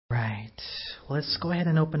Right. Well, let's go ahead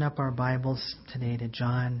and open up our Bibles today to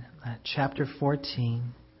John chapter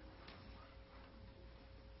 14.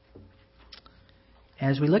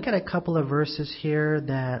 As we look at a couple of verses here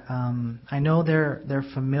that I know they're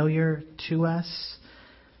familiar to us,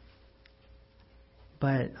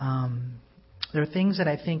 but there are things that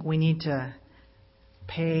I think we need to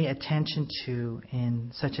pay attention to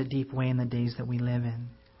in such a deep way in the days that we live in.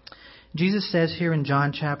 Jesus says here in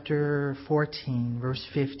John chapter 14, verse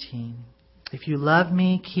 15, "If you love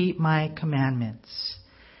me, keep my commandments.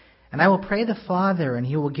 And I will pray the Father, and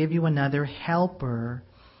he will give you another helper,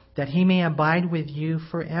 that he may abide with you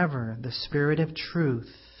forever, the Spirit of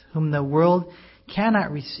truth, whom the world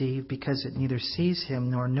cannot receive because it neither sees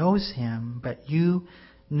him nor knows him. But you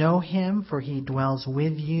know him, for he dwells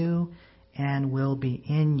with you and will be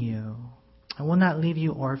in you. I will not leave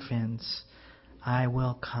you orphans. I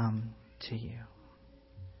will come to you."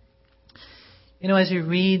 You know, as you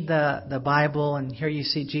read the Bible, and here you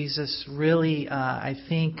see Jesus really, I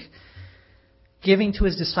think, giving to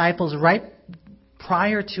his disciples right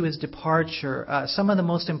prior to his departure, some of the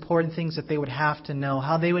most important things that they would have to know,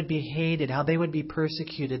 how they would be hated, how they would be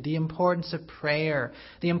persecuted, the importance of prayer,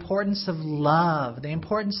 the importance of love, the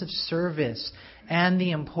importance of service, and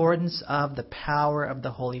the importance of the power of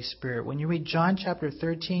the Holy Spirit. When you read John chapter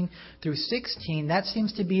 13 through 16, that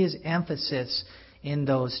seems to be his emphasis in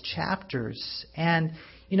those chapters. And,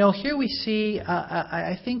 you know, here we see,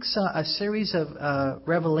 I think, a series of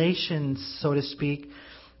revelations, so to speak,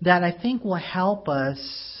 that I think will help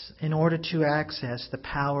us in order to access the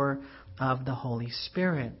power of the Holy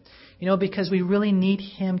Spirit. You know, because we really need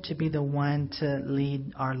him to be the one to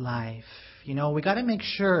lead our life. You know, we got to make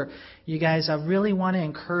sure, you guys, I really want to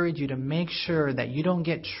encourage you to make sure that you don't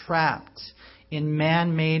get trapped in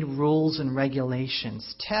man-made rules and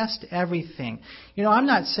regulations. Test everything. You know, I'm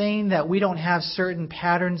not saying that we don't have certain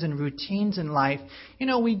patterns and routines in life. You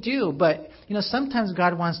know, we do. But, you know, sometimes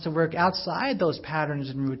God wants to work outside those patterns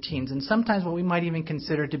and routines. And sometimes what we might even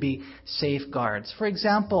consider to be safeguards. For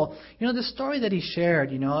example, you know, the story that he shared,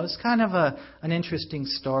 you know, it was kind of an interesting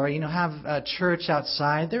story. You know, have a church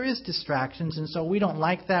outside. There is distractions. And so we don't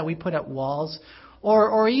like that. We put up walls.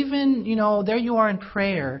 Or even, you know, there you are in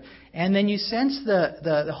prayer, and then you sense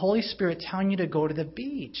the Holy Spirit telling you to go to the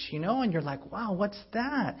beach, you know, and you're like, wow, what's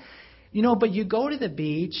that? You know, but you go to the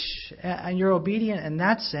beach, and you're obedient in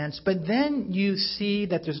that sense, but then you see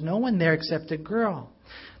that there's no one there except a girl.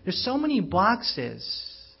 There's so many boxes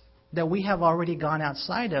that we have already gone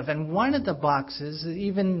outside of, and one of the boxes is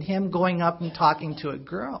even him going up and talking to a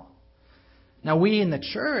girl. Now, we in the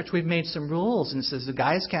church, we've made some rules and says the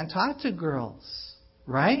guys can't talk to girls.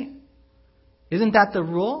 Right? Isn't that the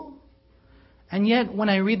rule? And yet, when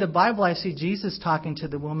I read the Bible, I see Jesus talking to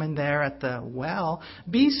the woman there at the well.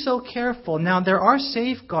 Be so careful. Now, there are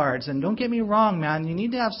safeguards, and don't get me wrong, man. You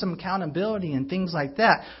need to have some accountability and things like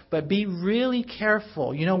that. But be really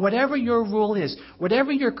careful. You know, whatever your rule is,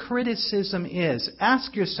 whatever your criticism is,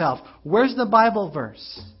 ask yourself, where's the Bible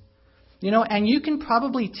verse? You know, and you can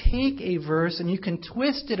probably take a verse and you can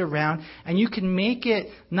twist it around and you can make it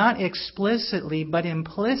not explicitly but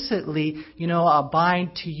implicitly, you know,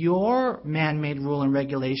 abide to your man-made rule and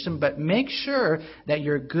regulation. But make sure that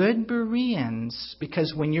you're good Bereans,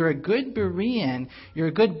 because when you're a good Berean, you're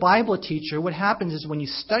a good Bible teacher. What happens is when you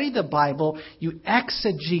study the Bible, you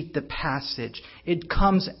exegete the passage. It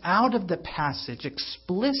comes out of the passage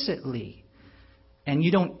explicitly. And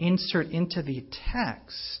you don't insert into the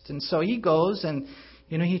text. And so he goes and,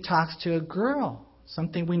 you know, he talks to a girl.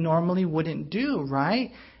 Something we normally wouldn't do,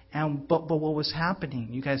 right? But what was happening?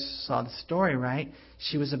 You guys saw the story, right?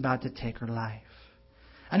 She was about to take her life.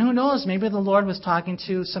 And who knows? Maybe the Lord was talking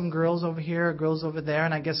to some girls over here, girls over there.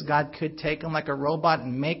 And I guess God could take them like a robot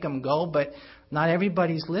and make them go. But not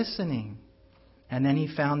everybody's listening. And then he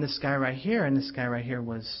found this guy right here. And this guy right here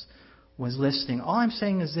was listening. All I'm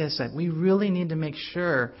saying is this, that we really need to make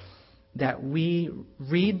sure that we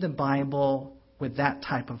read the Bible with that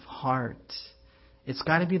type of heart. It's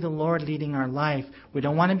got to be the Lord leading our life. We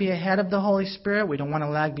don't want to be ahead of the Holy Spirit. We don't want to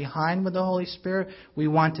lag behind with the Holy Spirit. We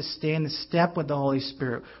want to stay in the step with the Holy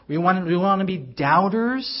Spirit. We want to be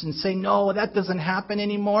doubters and say, no, that doesn't happen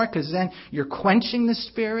anymore, because then you're quenching the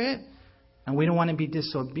Spirit. And we don't want to be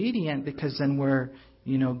disobedient, because then we're,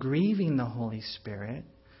 you know, grieving the Holy Spirit.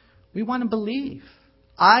 We want to believe.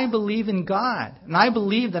 I believe in God. And I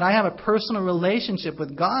believe that I have a personal relationship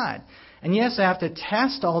with God. And yes, I have to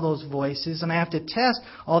test all those voices. And I have to test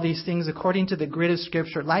all these things according to the grid of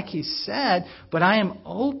Scripture, like he said. But I am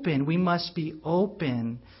open. We must be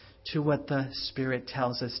open to what the Spirit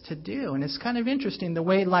tells us to do. And it's kind of interesting the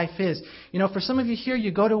way life is. For some of you here,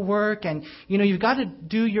 you go to work and, you've got to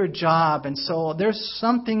do your job. And so there's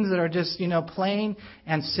some things that are just, plain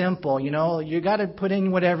and simple. You got to put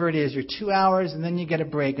in whatever it is, your 2 hours, and then you get a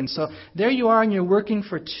break. And so there you are, and you're working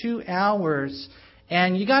for 2 hours,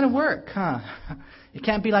 and you got to work, huh? It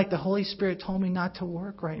can't be like the Holy Spirit told me not to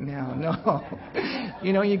work right now. No.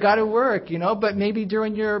 You got to work, but maybe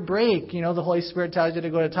during your break, the Holy Spirit tells you to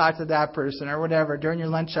go to talk to that person or whatever during your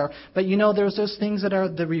lunch hour. But there's those things that are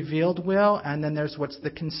the revealed will, and then there's what's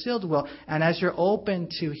the concealed will. And as you're open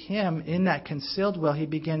to Him in that concealed will, He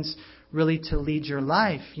begins really to lead your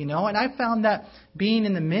life, And I found that being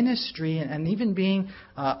in the ministry and even being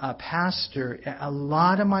a pastor, a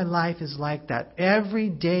lot of my life is like that. Every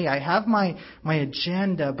day I have my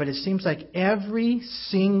agenda, but it seems like every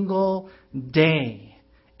single day,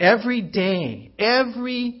 every day,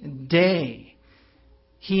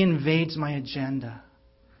 He invades my agenda.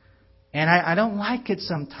 And I don't like it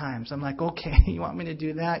sometimes. I'm like, okay, you want me to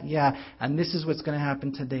do that? Yeah. And this is what's going to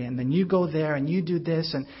happen today. And then you go there and you do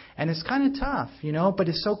this. And it's kind of tough, But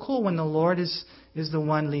it's so cool when the Lord is the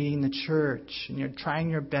one leading the church. And you're trying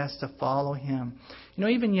your best to follow Him.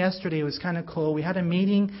 Even yesterday it was kind of cool. We had a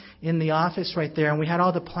meeting in the office right there. And we had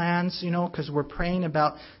all the plans, because we're praying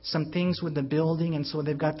about some things with the building. And so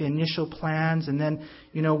they've got the initial plans. And then,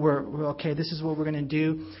 we're okay, this is what we're going to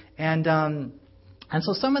do. And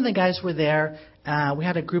so some of the guys were there. We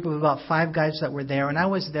had a group of about 5 guys that were there, and I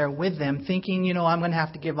was there with them thinking, I'm going to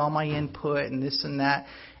have to give all my input and this and that.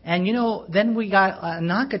 And, then we got a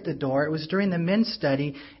knock at the door. It was during the men's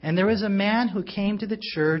study, and there was a man who came to the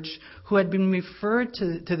church who had been referred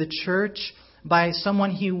to the church by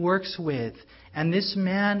someone he works with. And this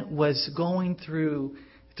man was going through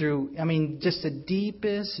just the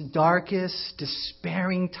deepest, darkest,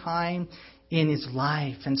 despairing time in his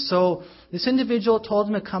life. And so this individual told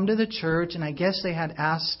him to come to the church, and I guess they had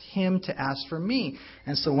asked him to ask for me.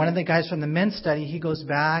 And so one of the guys from the men's study, he goes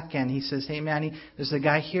back and he says, hey, Manny, there's a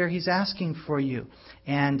guy here, he's asking for you.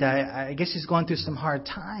 And I guess he's going through some hard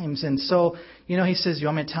times. And so, he says, you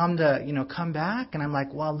want me to tell him to, come back? And I'm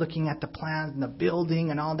like, well, looking at the plans and the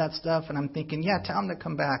building and all that stuff. And I'm thinking, yeah, tell him to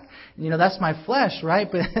come back. And, that's my flesh, right?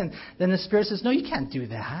 But then the Spirit says, no, you can't do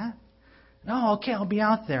that. No, okay, I'll be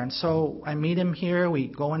out there. And so I meet him here. We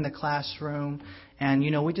go in the classroom, and,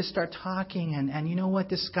 we just start talking. And you know what?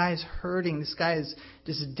 This guy is hurting. This guy is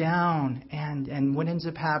just down. And what ends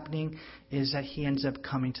up happening is that he ends up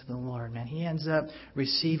coming to the Lord, man. He ends up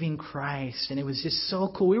receiving Christ. And it was just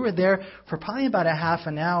so cool. We were there for probably about a half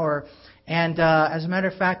an hour. And as a matter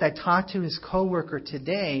of fact, I talked to his coworker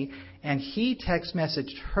today, and he text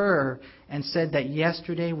messaged her and said that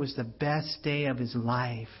yesterday was the best day of his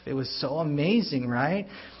life. It was so amazing, right?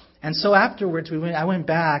 And so afterwards, I went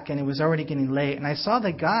back, and it was already getting late, and I saw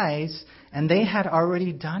the guys, and they had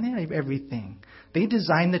already done everything. They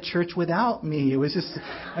designed the church without me. It was just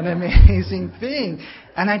an amazing thing.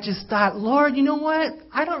 And I just thought, Lord, you know what?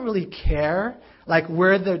 I don't really care,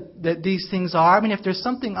 where these things are. I mean, if there's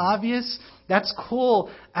something obvious, that's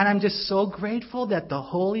cool. And I'm just so grateful that the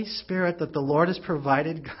Holy Spirit, that the Lord has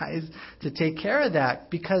provided guys to take care of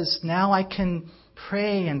that, because now I can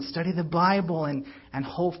pray and study the Bible and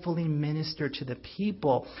hopefully minister to the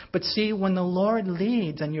people. But see, when the Lord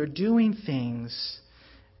leads and you're doing things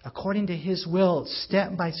according to His will,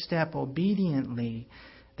 step by step, obediently,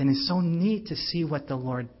 then it's so neat to see what the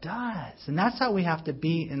Lord does. And that's how we have to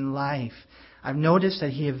be in life. I've noticed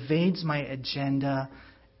that He evades my agenda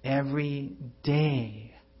every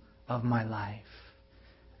day of my life.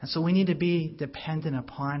 And so we need to be dependent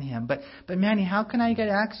upon Him. But Manny, how can I get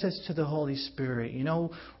access to the Holy Spirit?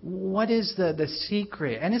 What is the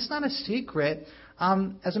secret? And it's not a secret.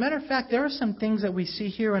 As a matter of fact, there are some things that we see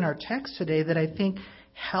here in our text today that I think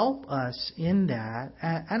help us in that.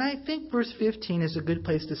 And I think verse 15 is a good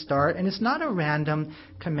place to start. And it's not a random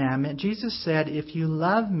commandment. Jesus said, if you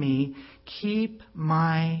love me, keep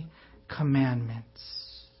my commandments.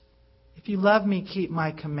 If you love me, keep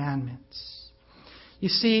my commandments. You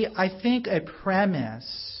see, I think a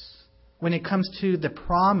premise when it comes to the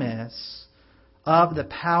promise of the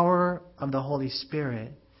power of the Holy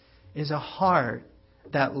Spirit is a heart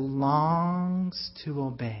that longs to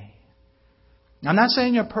obey. Now, I'm not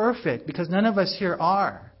saying you're perfect, because none of us here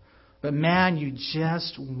are. But man, you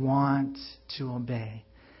just want to obey.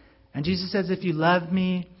 And Jesus says, if you love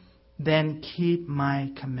me, then keep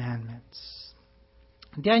my commandments.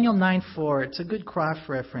 Daniel 9:4, it's a good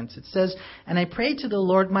cross-reference. It says, and I prayed to the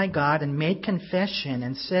Lord my God and made confession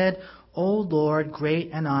and said, O Lord,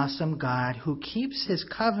 great and awesome God, who keeps his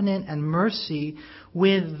covenant and mercy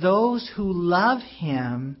with those who love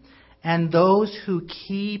him and those who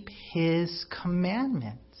keep his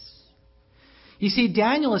commandments. You see,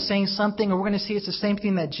 Daniel is saying something, and we're going to see it's the same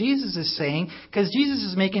thing that Jesus is saying, because Jesus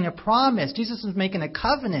is making a promise. Jesus is making a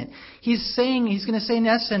covenant. He's going to say in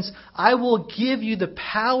essence, I will give you the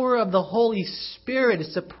power of the Holy Spirit.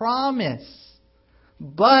 It's a promise.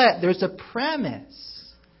 But there's a premise.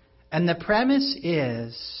 And the premise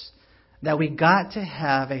is that we got to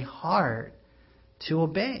have a heart to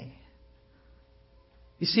obey.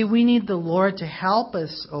 You see, we need the Lord to help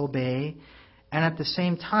us obey. And at the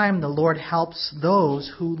same time, the Lord helps those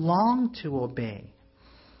who long to obey.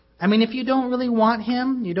 I mean, if you don't really want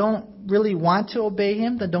him, you don't really want to obey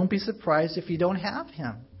him, then don't be surprised if you don't have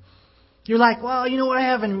him. You're like, well, you know what, I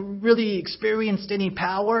haven't really experienced any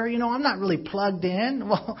power. I'm not really plugged in.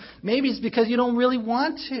 Well, maybe it's because you don't really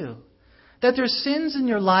want to. That there's sins in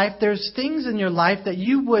your life, there's things in your life that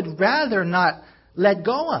you would rather not let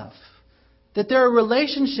go of. That there are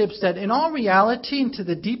relationships that in all reality and to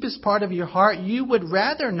the deepest part of your heart, you would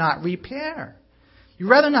rather not repair. You'd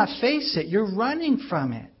rather not face it. You're running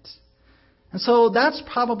from it. And so that's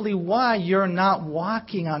probably why you're not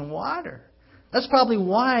walking on water. That's probably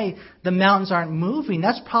why the mountains aren't moving.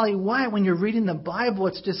 That's probably why when you're reading the Bible,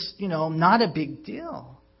 it's just, not a big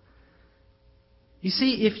deal. You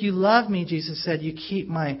see, if you love me, Jesus said, you keep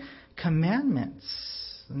my commandments.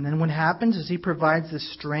 And then what happens is he provides the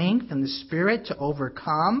strength and the spirit to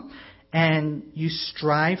overcome. And you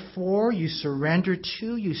strive for, you surrender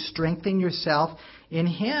to, you strengthen yourself in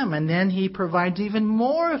him. And then he provides even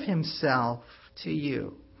more of himself to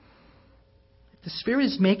you. If the Spirit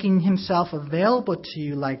is making himself available to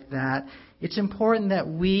you like that, it's important that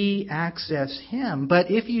we access him. But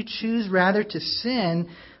if you choose rather to sin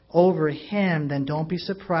over him, then don't be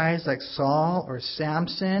surprised like Saul or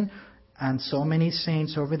Samson and so many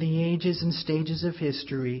saints over the ages and stages of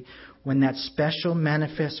history when that special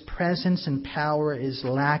manifest presence and power is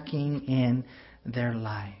lacking in their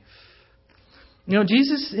life.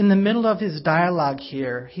 Jesus, in the middle of his dialogue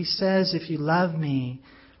here, he says, if you love me,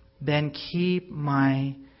 then keep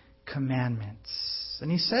my commandments.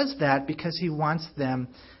 And he says that because he wants them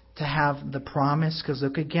to have the promise, because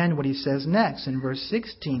look again what he says next in verse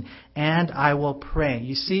 16, and I will pray.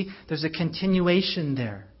 You see, there's a continuation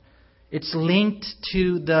there. It's linked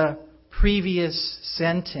to the previous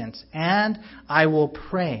sentence. And I will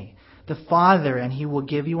pray the Father, and he will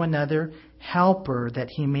give you another helper that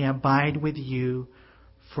he may abide with you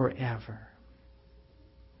forever.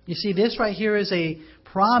 You see, this right here is a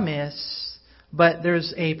promise, but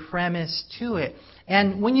there's a premise to it.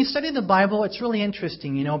 And when you study the Bible, it's really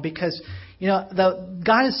interesting, because,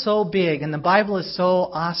 God is so big and the Bible is so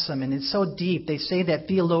awesome and it's so deep. They say that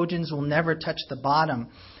theologians will never touch the bottom.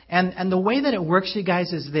 And the way that it works, you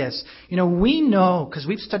guys, is this. We know, because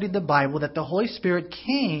we've studied the Bible, that the Holy Spirit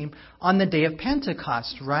came on the day of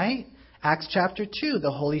Pentecost, right? Acts chapter 2,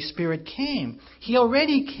 the Holy Spirit came. He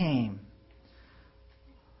already came.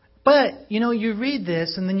 But, you read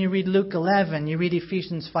this, and then you read Luke 11, you read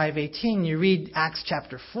Ephesians 5:18, you read Acts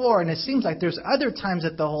chapter 4, and it seems like there's other times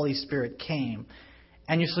that the Holy Spirit came.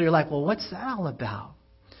 And you're like, well, what's that all about?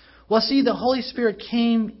 Well, see, the Holy Spirit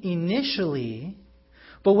came initially.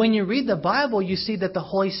 But when you read the Bible, you see that the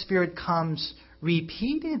Holy Spirit comes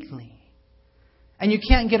repeatedly. And you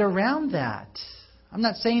can't get around that. I'm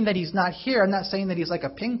not saying that he's not here. I'm not saying that he's like a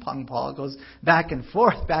ping pong ball. It goes back and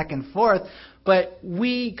forth, back and forth. But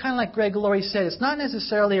we, kind of like Greg Laurie said, it's not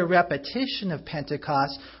necessarily a repetition of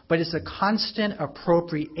Pentecost, but it's a constant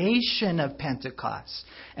appropriation of Pentecost.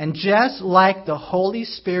 And just like the Holy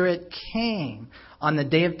Spirit came on the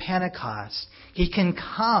day of Pentecost, he can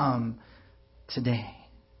come today.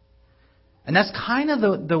 And that's kind of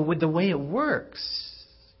the way it works.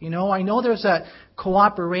 I know there's a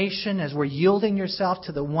cooperation as we're yielding yourself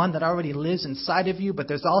to the one that already lives inside of you, but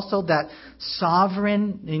there's also that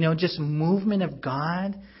sovereign, just movement of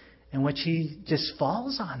God in which he just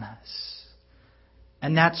falls on us.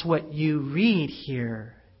 And that's what you read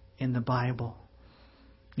here in the Bible.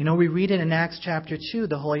 We read it in Acts chapter 2.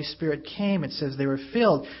 The Holy Spirit came. It says they were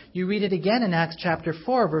filled. You read it again in Acts chapter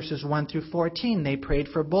 4, verses 1 through 14. They prayed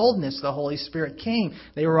for boldness. The Holy Spirit came.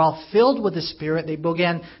 They were all filled with the Spirit. They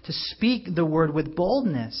began to speak the word with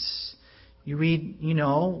boldness. You read,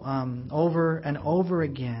 over and over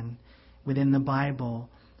again within the Bible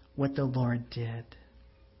what the Lord did.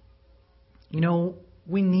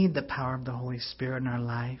 We need the power of the Holy Spirit in our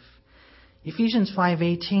life. Ephesians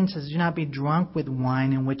 5:18 says, do not be drunk with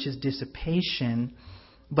wine in which is dissipation,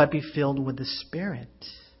 but be filled with the Spirit.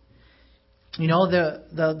 You know,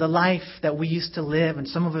 the life that we used to live, and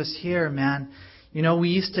some of us here, man, you know, we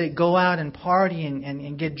used to go out and party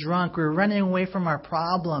and get drunk. We were running away from our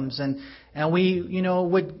problems, and we, you know,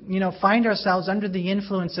 would, you know, find ourselves under the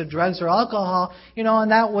influence of drugs or alcohol, you know,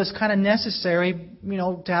 and that was kind of necessary, you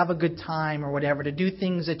know, to have a good time or whatever, to do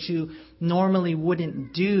things that you normally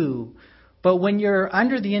wouldn't do. But when you're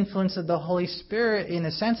under the influence of the Holy Spirit, in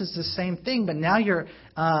a sense, it's the same thing, but now you're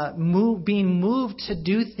being moved to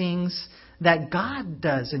do things that God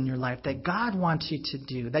does in your life, that God wants you to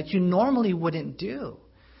do, that you normally wouldn't do.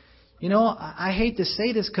 You know, I hate to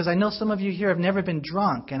say this because I know some of you here have never been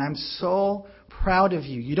drunk, and I'm so proud of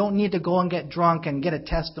you. You don't need to go and get drunk and get a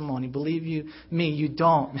testimony. Believe me, you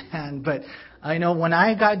don't, man. But I know when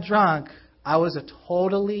I got drunk, I was a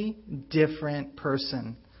totally different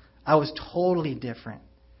person. I was totally different.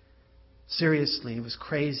 Seriously, it was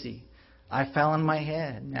crazy. I fell on my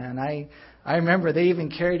head, man. I remember they even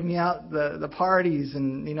carried me out the parties,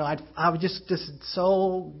 and you know, I was just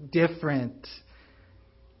so different.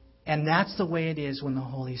 And that's the way it is when the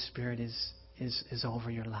Holy Spirit is over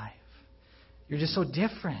your life. You're just so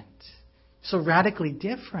different, so radically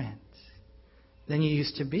different than you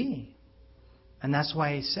used to be. And that's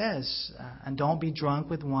why he says, and don't be drunk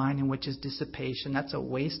with wine, in which is dissipation. That's a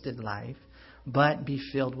wasted life. But be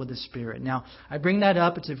filled with the Spirit. Now, I bring that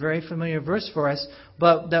up. It's a very familiar verse for us.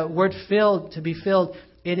 But the word filled, to be filled,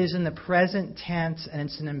 it is in the present tense, and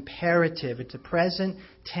it's an imperative. It's a present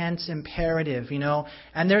tense imperative, you know.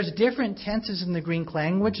 And there's different tenses in the Greek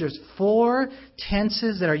language. There's 4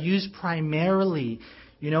 tenses that are used primarily.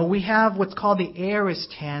 You know, we have what's called the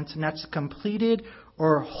aorist tense, and that's completed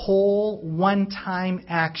or whole one-time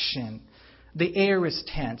action. The aorist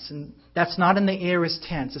tense, and that's not in the aorist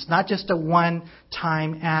tense. It's not just a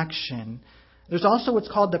one-time action. There's also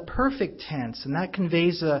what's called the perfect tense, and that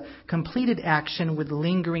conveys a completed action with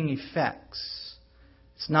lingering effects.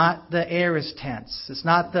 It's not the aorist tense. It's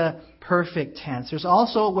not the perfect tense. There's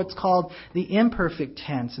also what's called the imperfect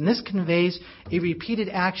tense, and this conveys a repeated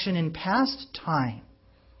action in past time.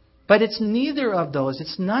 But it's neither of those.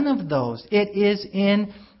 It's none of those. It is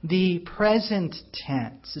in the present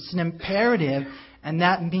tense. It's an imperative, and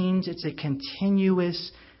that means it's a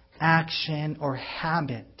continuous action or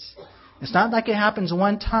habit. It's not like it happens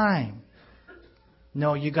one time.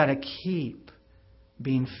 No, you got to keep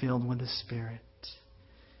being filled with the Spirit.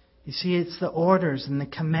 You see, it's the orders and the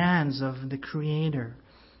commands of the Creator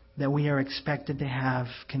that we are expected to have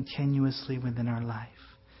continuously within our life.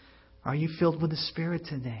 Are you filled with the Spirit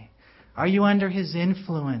today? Are you under His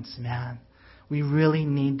influence, man? We really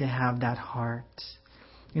need to have that heart.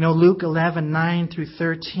 You know, Luke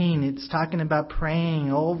 11:9-13, it's talking about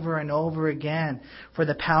praying over and over again for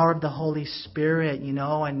the power of the Holy Spirit, you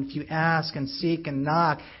know, and if you ask and seek and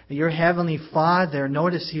knock, your Heavenly Father,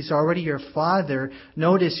 notice He's already your Father,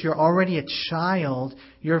 notice you're already a child,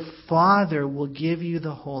 your Father will give you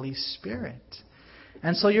the Holy Spirit.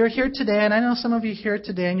 And so you're here today, and I know some of you here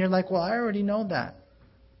today, and you're like, well, I already know that.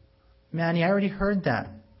 Manny, I already heard that.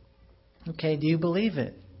 Okay, do you believe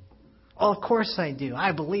it? Oh, of course I do.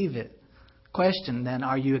 I believe it. Question then,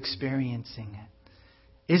 are you experiencing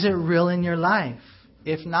it? Is it real in your life?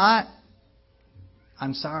 If not,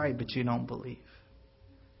 I'm sorry, but you don't believe.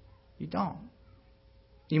 You don't.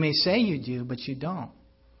 You may say you do, but you don't.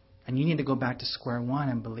 And you need to go back to square one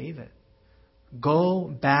and believe it. Go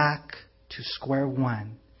back to square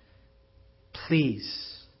one,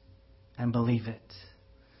 please, and believe it.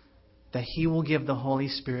 That He will give the Holy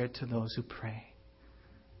Spirit to those who pray.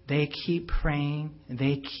 They keep praying,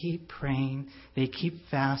 they keep praying, they keep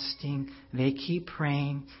fasting, they keep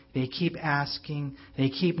praying, they keep asking, they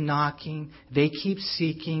keep knocking, they keep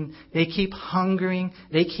seeking, they keep hungering,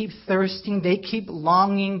 they keep thirsting, they keep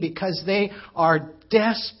longing because they are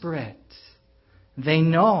desperate. They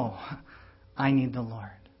know, I need the Lord.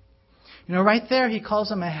 You know, right there He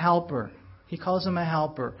calls Him a helper. He calls Him a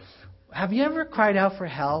helper. Have you ever cried out for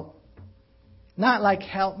help? Not like,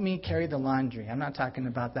 help me carry the laundry. I'm not talking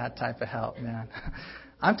about that type of help, man.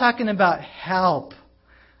 I'm talking about help.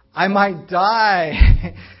 I might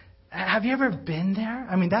die. Have you ever been there?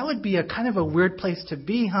 I mean, that would be a kind of a weird place to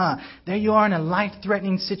be, huh? There you are in a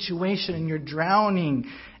life-threatening situation and you're drowning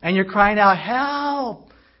and you're crying out, help!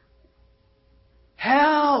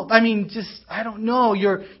 Help! I mean, I don't know.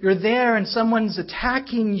 You're there and someone's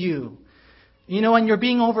attacking you. You know, and you're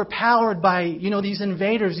being overpowered by, these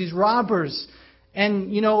invaders, these robbers.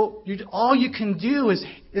 And, all you can do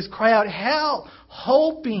is cry out, help,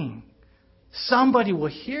 hoping somebody will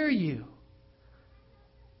hear you.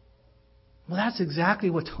 Well, that's exactly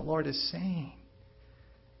what the Lord is saying.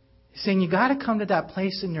 He's saying you got to come to that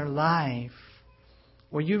place in your life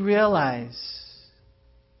where you realize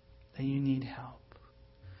that you need help.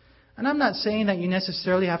 And I'm not saying that you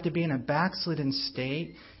necessarily have to be in a backslidden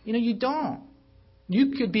state. You don't.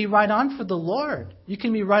 You could be right on for the Lord. You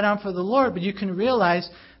can be right on for the Lord, but you can realize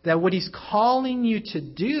that what He's calling you to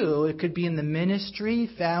do, it could be in the ministry,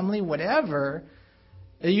 family, whatever,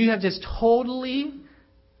 that you have just totally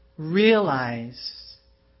realized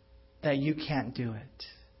that you can't do it.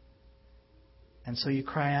 And so you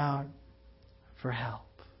cry out for help.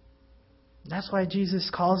 That's why Jesus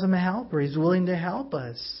calls Him a helper. He's willing to help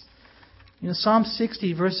us. Psalm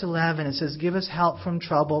 60, verse 11, it says, "Give us help from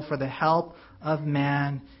trouble, for the help of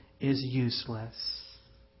man is useless."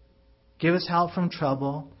 Give us help from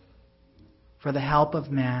trouble, for the help of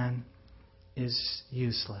man is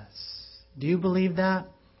useless. Do you believe that?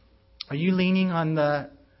 Are you leaning on the,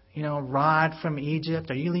 rod from Egypt?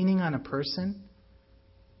 Are you leaning on a person?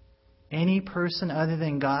 Any person other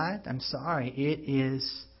than God? I'm sorry, it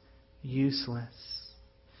is useless.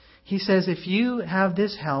 He says, if you have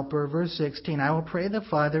this helper, verse 16, "I will pray the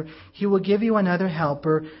Father, He will give you another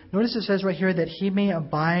helper." Notice it says right here that He may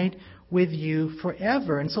abide with you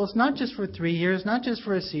forever. And so it's not just for 3 years, not just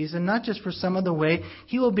for a season, not just for some of the way.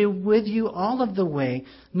 He will be with you all of the way.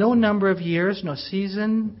 No number of years, no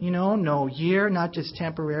season, no year, not just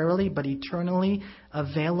temporarily, but eternally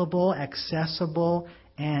available, accessible,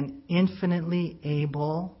 and infinitely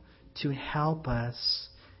able to help us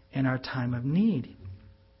in our time of need.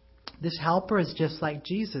 This helper is just like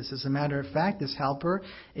Jesus. As a matter of fact, this helper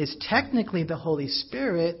is technically the Holy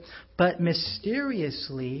Spirit, but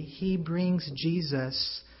mysteriously, He brings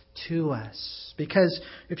Jesus to us. Because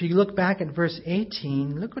if you look back at verse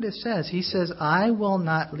 18, look what it says. He says, "I will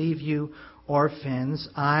not leave you orphans.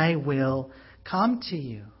 I will come to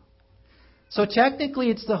you." So technically,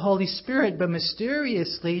 it's the Holy Spirit, but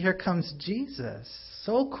mysteriously, here comes Jesus.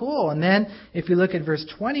 So cool. And then if you look at verse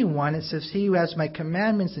 21, it says, "He who has my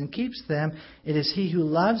commandments and keeps them, it is he who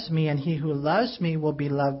loves me, and he who loves me will be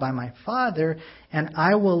loved by my Father, and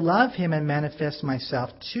I will love him and manifest myself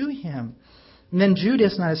to him." And then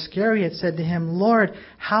Judas, not Iscariot, said to Him, "Lord,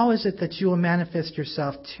 how is it that you will manifest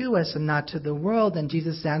yourself to us and not to the world?" And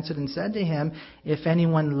Jesus answered and said to him, "If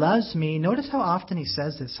anyone loves me," notice how often He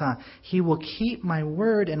says this, "he will keep my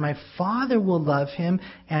word, and my Father will love him,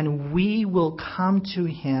 and we will come to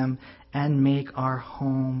him and make our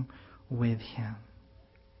home with him."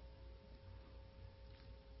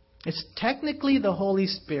 It's technically the Holy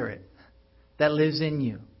Spirit that lives in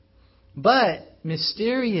you. But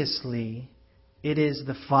mysteriously, it is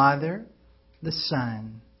the Father, the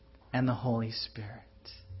Son, and the Holy Spirit.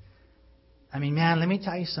 I mean, man, let me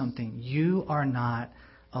tell you something. You are not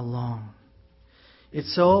alone.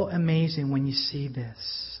 It's so amazing when you see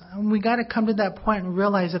this. And we got to come to that point and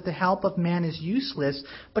realize that the help of man is useless,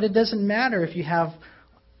 but it doesn't matter if you have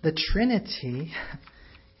the Trinity.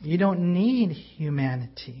 You don't need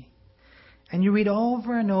humanity. And you read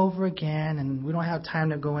over and over again, and we don't have time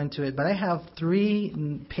to go into it, but I have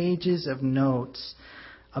 3 pages of notes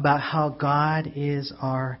about how God is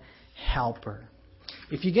our helper.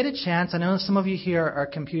 If you get a chance, I know some of you here are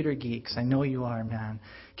computer geeks. I know you are, man.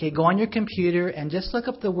 Okay, go on your computer and just look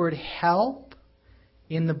up the word help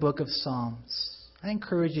in the book of Psalms. I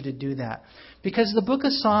encourage you to do that. Because the book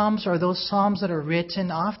of Psalms are those Psalms that are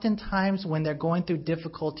written oftentimes when they're going through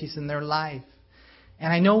difficulties in their life.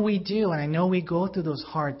 And I know we do, and I know we go through those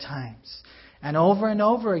hard times. And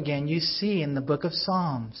over again, you see in the book of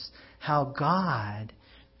Psalms how God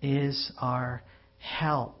is our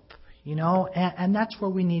help. And that's where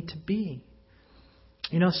we need to be.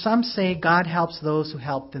 Some say God helps those who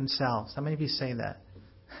help themselves. How many of you say that?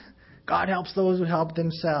 God helps those who help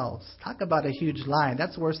themselves. Talk about a huge lie.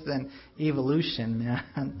 That's worse than evolution,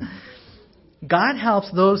 man. God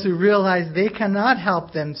helps those who realize they cannot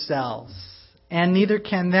help themselves. And neither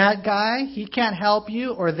can that guy. He can't help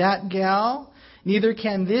you, or that gal. Neither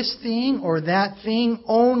can this thing or that thing.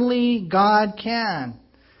 Only God can.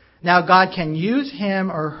 Now, God can use him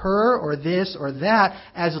or her or this or that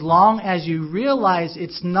as long as you realize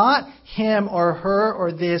it's not him or her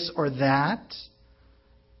or this or that.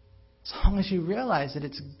 As long as you realize that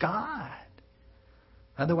it's God.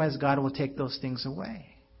 Otherwise, God will take those things away.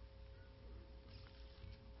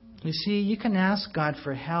 You see, you can ask God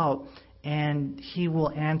for help, and He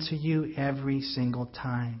will answer you every single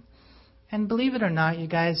time. And believe it or not, you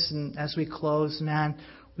guys, and as we close, man,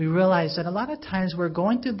 we realize that a lot of times we're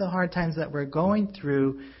going through the hard times that we're going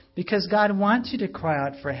through because God wants you to cry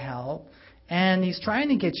out for help. And He's trying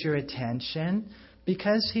to get your attention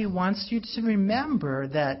because He wants you to remember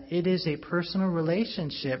that it is a personal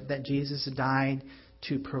relationship that Jesus died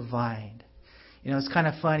to provide. It's kind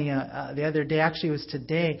of funny. The other day, actually it was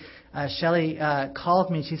today, Shelley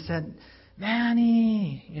called me. She said,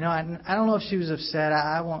 Manny, I don't know if she was upset.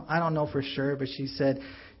 I don't know for sure, but she said,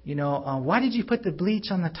 why did you put the bleach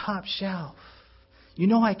on the top shelf?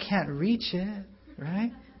 I can't reach it,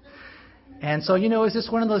 right? And so, it's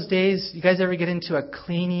just one of those days. You guys ever get into a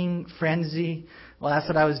cleaning frenzy? Well, that's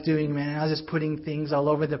what I was doing, man. I was just putting things all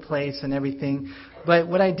over the place and everything. But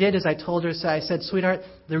what I did is I told her, I said, sweetheart,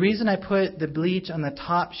 the reason I put the bleach on the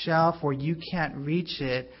top shelf where you can't reach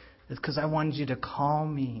it is because I wanted you to call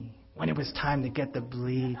me when it was time to get the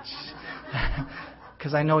bleach.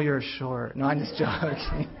 Because I know you're short. No, I'm just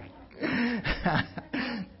joking.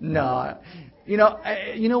 No. You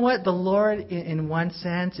know what? The Lord, in one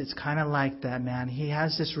sense, it's kind of like that, man. He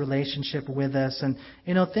has this relationship with us. And,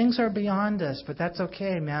 things are beyond us. But that's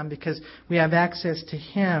okay, man, because we have access to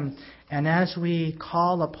Him. And as we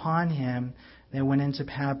call upon Him, then what ends up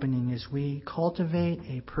happening is we cultivate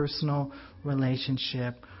a personal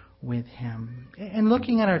relationship with Him. And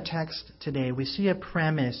looking at our text today, we see a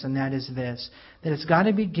premise, and that is this, that it's got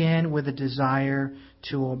to begin with a desire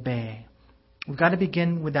to obey. We've got to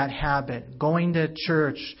begin with that habit, going to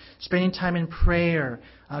church, spending time in prayer,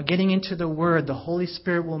 getting into the Word. The Holy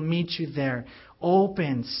Spirit will meet you there,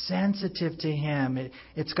 open, sensitive to Him.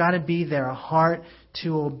 It's got to be there, a heart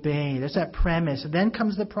to obey. There's that premise. And then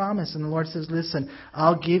comes the promise, and the Lord says, listen,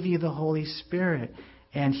 I'll give you the Holy Spirit,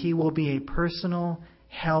 and He will be a personal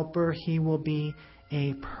helper. He will be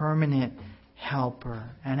a permanent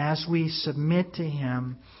helper. And as we submit to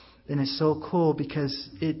Him, then it's so cool because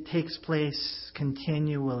it takes place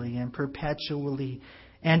continually and perpetually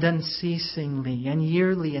and unceasingly and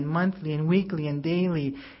yearly and monthly and weekly and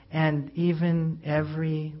daily and even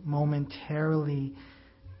every momentarily.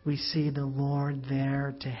 We see the Lord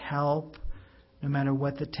there to help no matter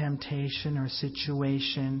what the temptation or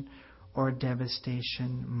situation or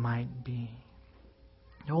devastation might be.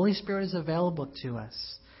 The Holy Spirit is available to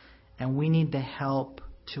us, and we need the help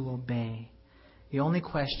to obey. The only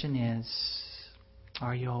question is,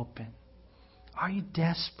 are you open? Are you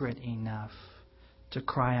desperate enough to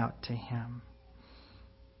cry out to Him?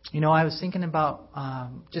 I was thinking about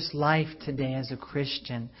just life today as a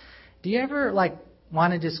Christian. Do you ever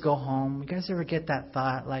want to just go home? You guys ever get that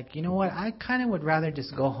thought? You know what? I kind of would rather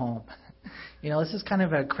just go home. This is kind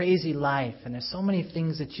of a crazy life, and there's so many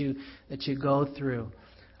things that you go through.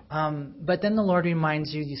 But then the Lord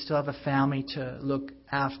reminds you still have a family to look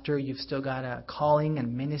after. You've still got a calling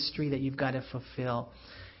and ministry that you've got to fulfill.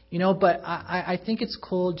 But I think it's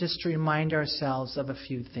cool just to remind ourselves of a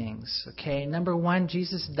few things. Okay, number one,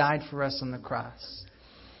 Jesus died for us on the cross.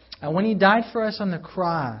 And when He died for us on the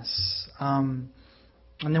cross, and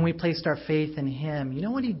then we placed our faith in Him, you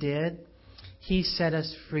know what He did? He set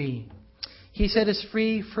us free. He set us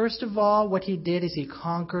free. First of all, what He did is He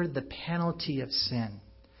conquered the penalty of sin.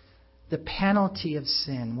 The penalty of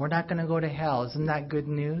sin. We're not going to go to hell. Isn't that good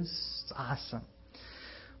news? It's awesome.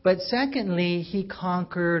 But secondly, He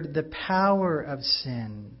conquered the power of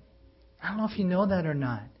sin. I don't know if you know that or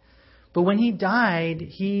not. But when He died,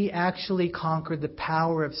 He actually conquered the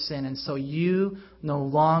power of sin. And so you no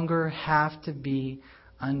longer have to be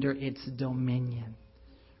under its dominion.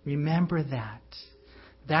 Remember that.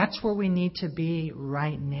 That's where we need to be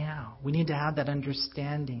right now. We need to have that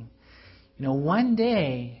understanding. One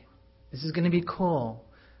day, this is going to be cool,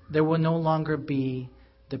 there will no longer be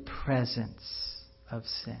the presence of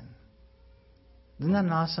sin. Isn't that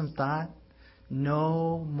an awesome thought?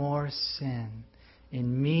 No more sin.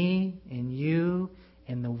 In me, in you,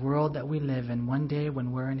 in the world that we live in. One day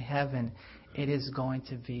when we're in heaven, it is going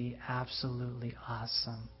to be absolutely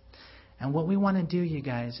awesome. And what we want to do, you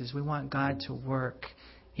guys, is we want God to work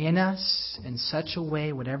in us in such a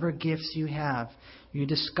way, whatever gifts you have, you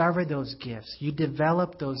discover those gifts, you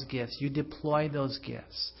develop those gifts, you deploy those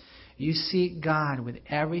gifts. You seek God with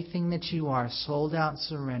everything that you are, sold out,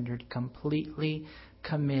 surrendered, completely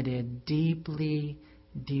committed, deeply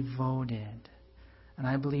devoted. And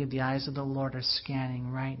I believe the eyes of the Lord are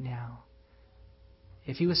scanning right now.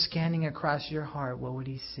 If He was scanning across your heart, what would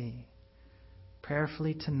He see?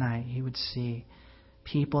 Prayerfully tonight, He would see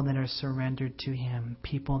people that are surrendered to Him,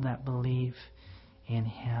 people that believe in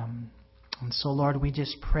Him. And so, Lord, we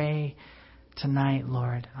just pray tonight,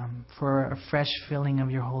 Lord, for a fresh filling of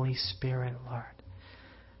your Holy Spirit, Lord.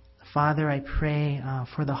 Father, I pray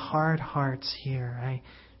for the hard hearts here. I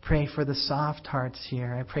pray for the soft hearts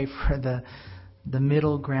here. I pray for the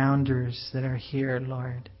middle grounders that are here,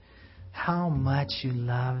 Lord. How much you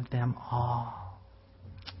love them all.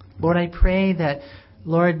 Lord, I pray that,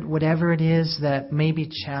 Lord, whatever it is that may be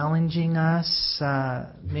challenging us,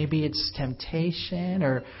 maybe it's temptation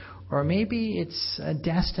or Or maybe it's a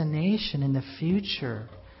destination in the future.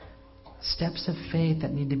 Steps of faith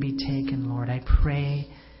that need to be taken, Lord. I pray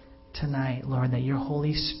tonight, Lord, that your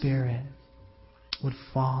Holy Spirit would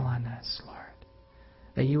fall on us, Lord.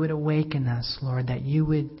 That you would awaken us, Lord. That you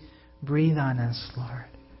would breathe on us, Lord.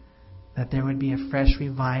 That there would be a fresh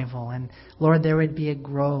revival. And Lord, there would be a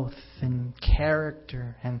growth in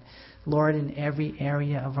character. And Lord, in every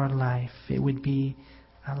area of our life, it would be,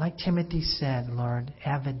 like Timothy said, Lord,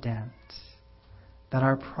 evident. That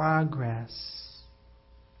our progress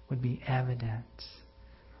would be evident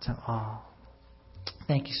to all.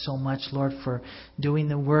 Thank you so much, Lord, for doing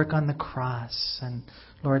the work on the cross. And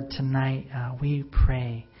Lord, tonight we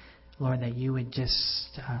pray, Lord, that you would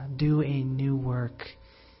just do a new work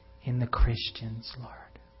in the Christians, Lord.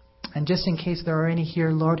 And just in case there are any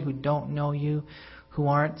here, Lord, who don't know you, who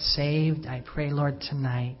aren't saved, I pray, Lord,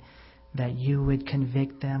 tonight that you would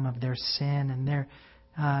convict them of their sin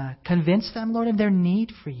and convince them, Lord, of their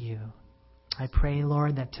need for you. I pray,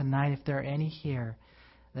 Lord, that tonight, if there are any here,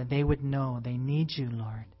 that they would know they need you,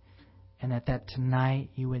 Lord, and that tonight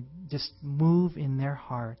you would just move in their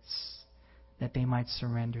hearts that they might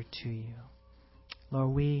surrender to you.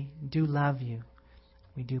 Lord, we do love you.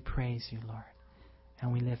 We do praise you, Lord,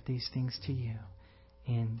 and we lift these things to you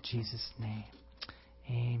in Jesus' name.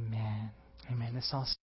 Amen. Amen. Let's all